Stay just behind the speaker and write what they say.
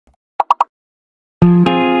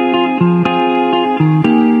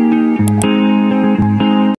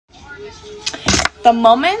The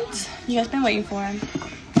moment you guys been waiting for.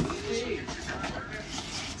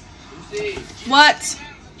 What?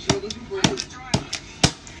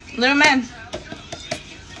 Little man.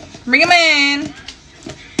 Bring him in.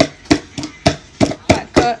 I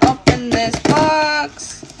could open this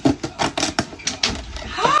box.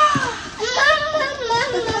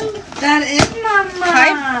 That is Mama.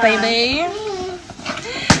 Hi, baby.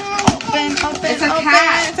 Open. It's a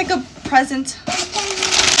cat. It's like a present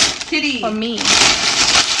Kitty. for me.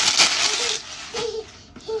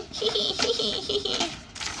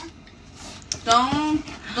 Don't.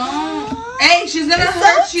 Hey, she's gonna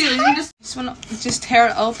hurt you. You Just wanna just tear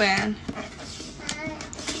it open.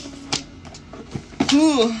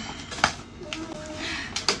 Ooh.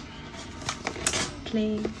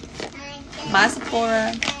 Play. By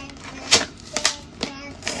Sephora.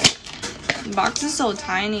 The box is so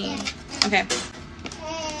tiny. Okay.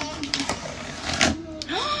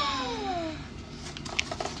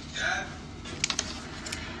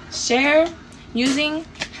 Share using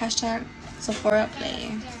hashtag Sephora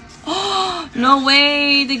Play. Oh no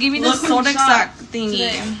way! They gave me the soda exact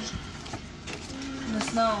thingy. The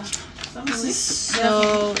snow. This is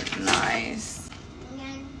so nice.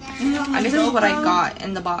 I guess this is what I got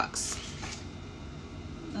in the box.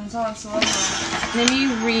 That's awesome. Let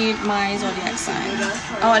me read my zodiac sign.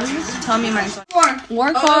 Oh, I didn't tell me my zodiac.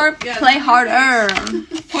 Work Oh, hard, yeah. play harder.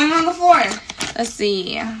 Point on the floor. Let's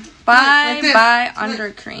see. Bye like this. bye Look.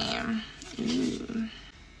 under cream. Ooh.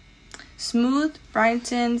 Smooth,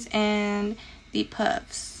 brightens, and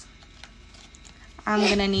depuffs. I'm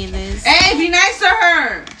gonna need this. Hey, be nice to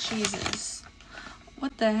her. Jesus.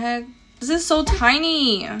 What the heck? This is so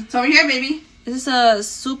tiny. It's over here, baby. This is a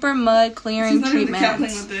super mud clearing treatment.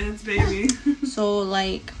 With it, it's baby. So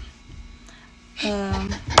like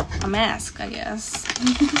a mask, I guess.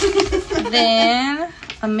 Then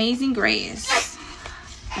Amazing Grace.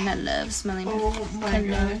 And I love smelling Oh my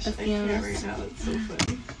gosh, I can't perfumes. right now. That's so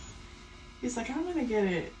funny. He's like, I'm gonna get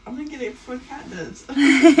it. I'm gonna get it before Cat does.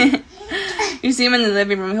 You see him in the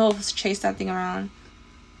living room, he'll chase that thing around.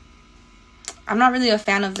 I'm not really a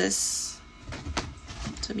fan of this,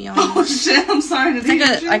 to be honest. Oh shit, I'm sorry to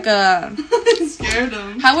It's like a I scared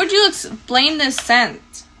him. how would you explain this scent?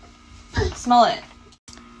 Smell it.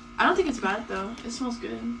 I don't think it's bad though. It smells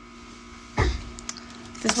good.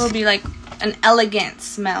 This will be like an elegant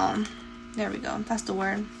smell. There we go. That's the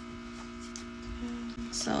word.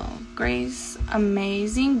 So, Grace,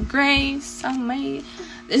 Amazing Grace,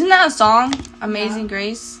 Isn't that a song? Amazing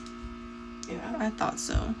Grace? Yeah. I thought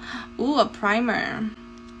so. Ooh, a primer.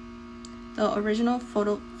 The original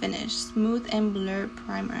photo finish. Smooth and blur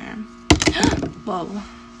primer. Whoa.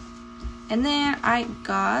 And then I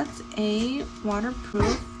got a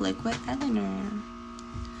waterproof liquid eyeliner.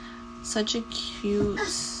 Such a cute...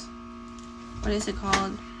 What is it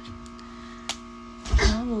called?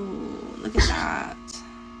 Oh, look at that.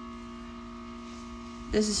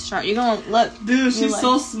 This is sharp. You're gonna look. Dude, she's like,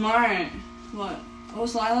 so smart. What?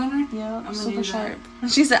 What's the eyeliner? Yeah, I'm gonna super need sharp.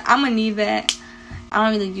 She said, I'm gonna need that. I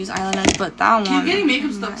don't really use eyeliner, but that one. Keep getting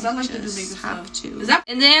makeup stuff, because I like to do just makeup have stuff. to. Is that-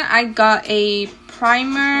 And then I got a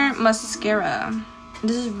primer mascara.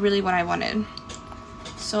 This is really what I wanted.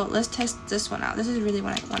 So let's test this one out. This is really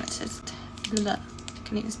what I wanted to test. Blah,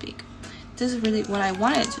 can't even speak. This is really what I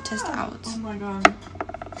wanted to test out. Oh my god.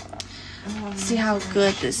 See how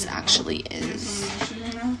good this actually is.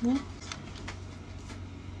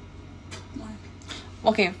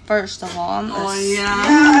 Okay, first of all, Oh yeah.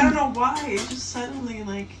 Yeah, I don't know why. It just suddenly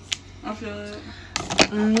like. I feel it.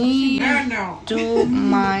 let me No. do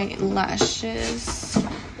my lashes.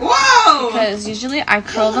 Whoa! Because usually I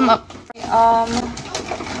curl them up.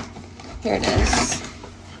 Here it is.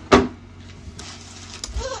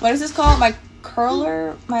 What is this called? My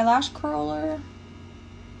curler? My lash curler?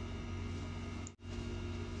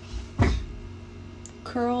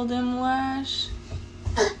 Curl them lash.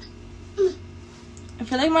 I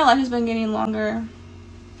feel like my lash has been getting longer.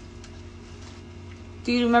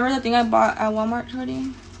 Do you remember the thing I bought at Walmart,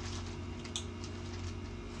 Jordy?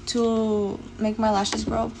 To make my lashes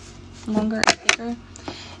grow longer and thicker.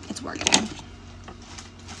 It's working.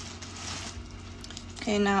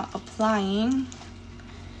 Okay, now applying.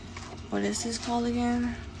 What is this called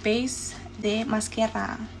again? Base de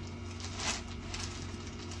Mascara.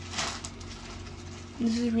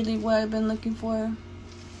 This is really what I've been looking for.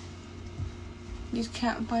 Just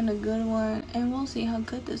can't find a good one, and we'll see how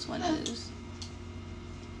good this one is.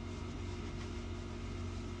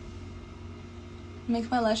 Makes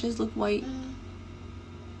my lashes look white.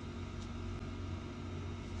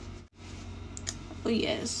 Oh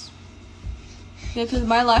yes. Yeah, because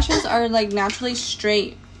my lashes are like naturally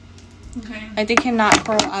straight. Okay. Like they cannot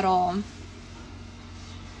curl at all.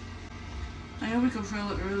 I hope we can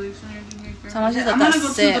curl it early so So I'm just I'm let gonna that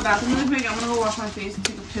go sit. to the bathroom really quick. I'm gonna go wash my face and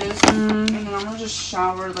take a piss. And then I'm gonna just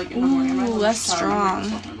shower like in the morning. I'm gonna Ooh, go that's shower and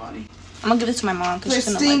strong. wash my body. I'm gonna give this to my mom because she's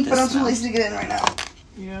gonna stink, like this. but I'm too smell. lazy to get in right now.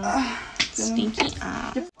 Yeah. Stinky.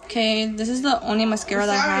 Okay, this is the only mascara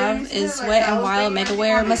that I have is Wet n Wild Mega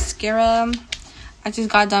Wear mascara. I just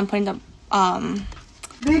got done putting the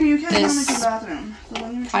Baby, you can't this come into the bathroom.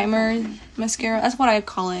 So primer mascara. That's what I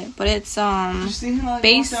call it, but it's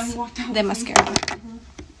base the mascara.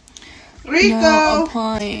 Rico! Now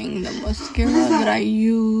applying the mascara that I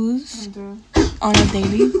use on a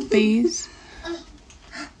daily basis.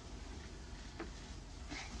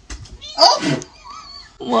 Oh!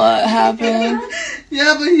 What happened?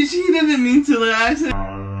 Yeah, but he didn't mean to. Like, I said.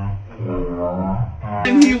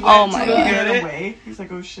 And he went Oh my to God. get it away. He's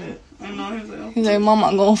like, oh shit. I know. He's like,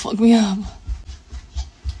 Mama gonna fuck me up.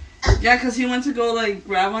 Yeah, because he went to go like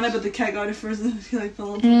grab on it, but the cat got it first and he like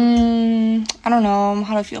fell. I don't know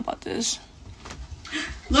how to feel about this.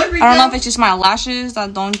 Look, Rico. I don't know if it's just my lashes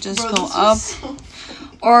that don't just Bro, go this up, is so-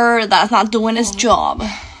 or that's not doing its job.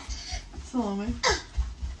 Salome.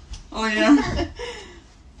 Oh yeah.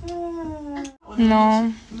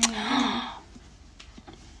 No.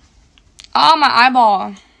 Oh, my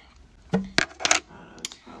eyeball.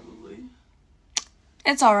 Probably.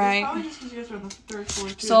 It's alright. Probably just because you guys are on the third floor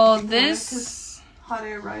too. So Because this hot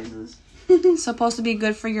air rises. is supposed to be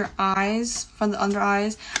good for your eyes, for the under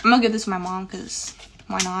eyes. I'm gonna give this to my mom because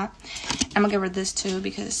why not? I'm gonna give her this too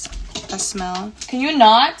because I smell. Can you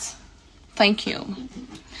not? Thank you.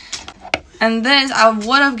 And this, I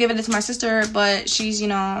would have given it to my sister, but she's, you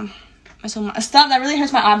know, stop, that really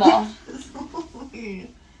hurts my eyeball.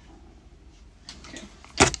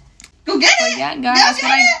 Go get But it! yeah, guys, that's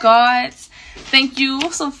what I got. Thank you,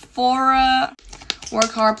 Sephora.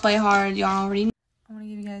 Work hard, play hard. Y'all already know. I want to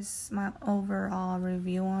give you guys my overall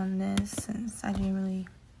review on this since I didn't really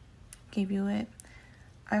give you it.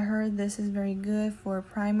 I heard this is very good for a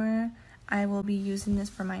primer. I will be using this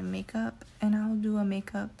for my makeup, and I'll do a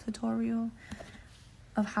makeup tutorial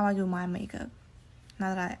of how I do my makeup.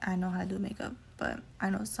 Not that I know how to do makeup, but I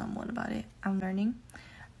know somewhat about it. I'm learning.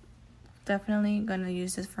 Definitely gonna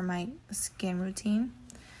use this for my skin routine.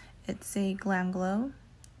 It's a GLAMGLOW.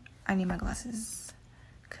 I need my glasses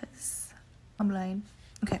because I'm blind.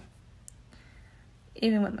 Okay.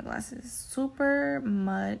 Even with my glasses.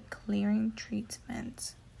 SUPERMUD clearing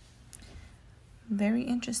treatment. Very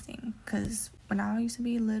interesting because when I used to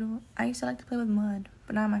be little, I used to like to play with mud,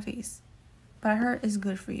 but not on my face. But I heard it's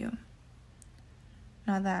good for you.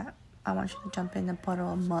 Not that I want you to jump in a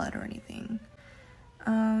puddle of mud or anything.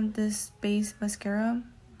 This base mascara,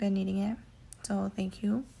 been needing it, so thank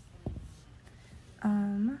you.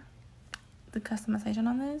 The customization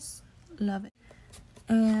on this, love it.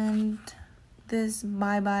 And this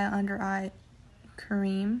Bye Bye Under Eye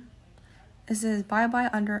cream. It says Bye Bye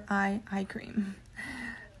Under Eye cream.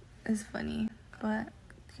 It's funny, but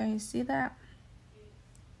can you see that?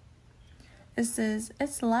 It says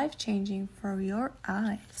it's life-changing for your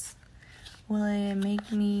eyes. Will it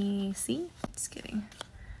make me see? Just kidding.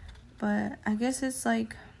 But I guess it's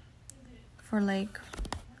like for like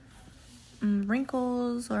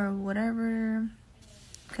wrinkles or whatever.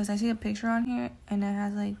 Because I see a picture on here and it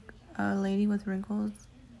has like a lady with wrinkles.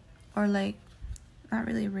 Or like, not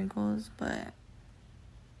really wrinkles, but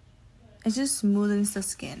it just smoothens the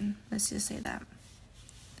skin. Let's just say that.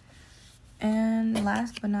 And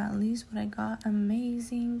last but not least, what I got,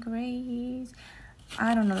 Amazing Grace.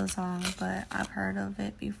 I don't know the song, but I've heard of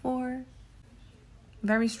it before.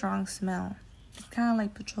 Very strong smell. It's kind of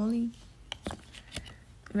like patchouli.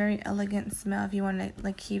 Very elegant smell if you want to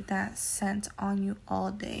like keep that scent on you all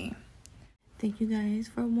day. Thank you guys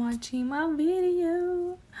for watching my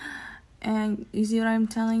video. And you see what I'm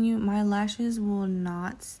telling you? My lashes will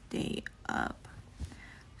not stay up.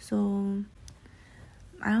 So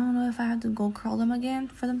I don't know if I have to go curl them again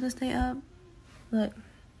for them to stay up. Look.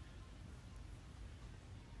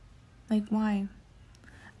 Like, why?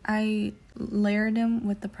 I layered them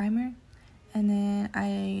with the primer. And then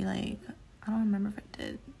I don't remember if I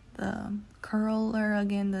did the curler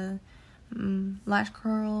again, the lash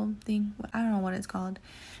curl thing. I don't know what it's called.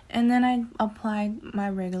 And then I applied my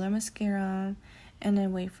regular mascara and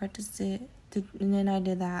then wait for it to sit. And then I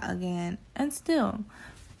did that again. And still,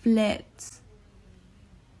 flat.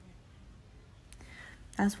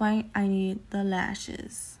 That's why I need the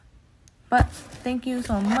lashes. But thank you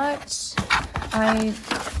so much. I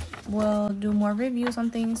will do more reviews on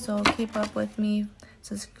things, so keep up with me.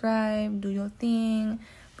 Subscribe, do your thing,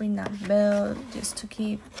 ring that bell just to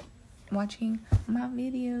keep watching my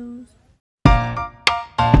videos.